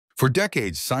For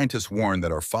decades, scientists warned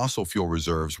that our fossil fuel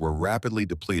reserves were rapidly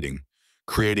depleting,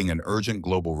 creating an urgent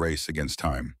global race against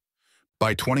time.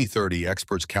 By 2030,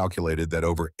 experts calculated that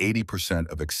over 80%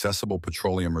 of accessible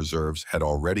petroleum reserves had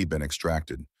already been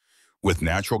extracted, with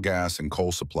natural gas and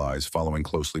coal supplies following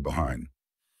closely behind.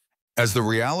 As the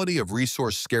reality of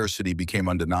resource scarcity became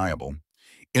undeniable,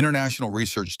 international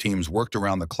research teams worked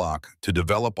around the clock to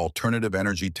develop alternative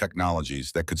energy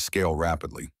technologies that could scale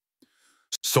rapidly.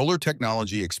 Solar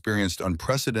technology experienced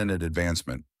unprecedented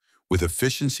advancement, with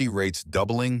efficiency rates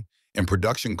doubling and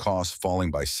production costs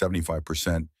falling by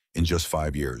 75% in just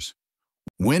 5 years.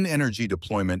 Wind energy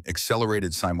deployment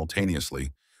accelerated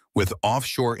simultaneously, with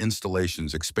offshore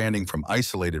installations expanding from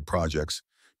isolated projects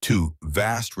to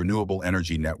vast renewable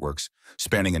energy networks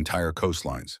spanning entire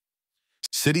coastlines.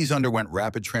 Cities underwent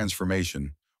rapid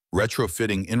transformation,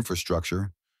 retrofitting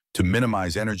infrastructure to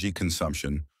minimize energy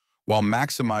consumption while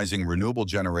maximizing renewable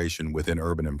generation within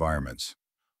urban environments.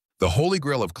 The holy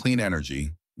grail of clean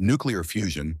energy, nuclear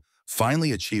fusion,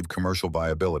 finally achieved commercial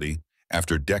viability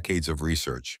after decades of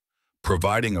research,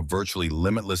 providing a virtually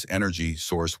limitless energy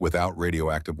source without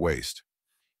radioactive waste.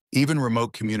 Even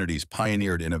remote communities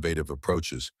pioneered innovative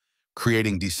approaches,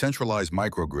 creating decentralized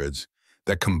microgrids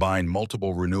that combine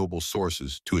multiple renewable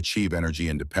sources to achieve energy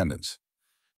independence.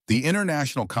 The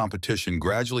international competition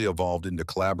gradually evolved into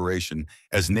collaboration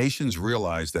as nations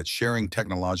realized that sharing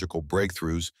technological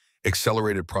breakthroughs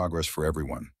accelerated progress for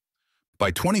everyone.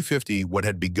 By 2050, what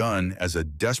had begun as a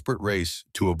desperate race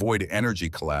to avoid energy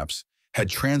collapse had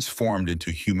transformed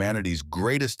into humanity's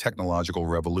greatest technological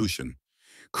revolution,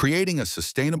 creating a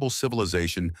sustainable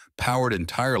civilization powered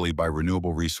entirely by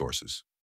renewable resources.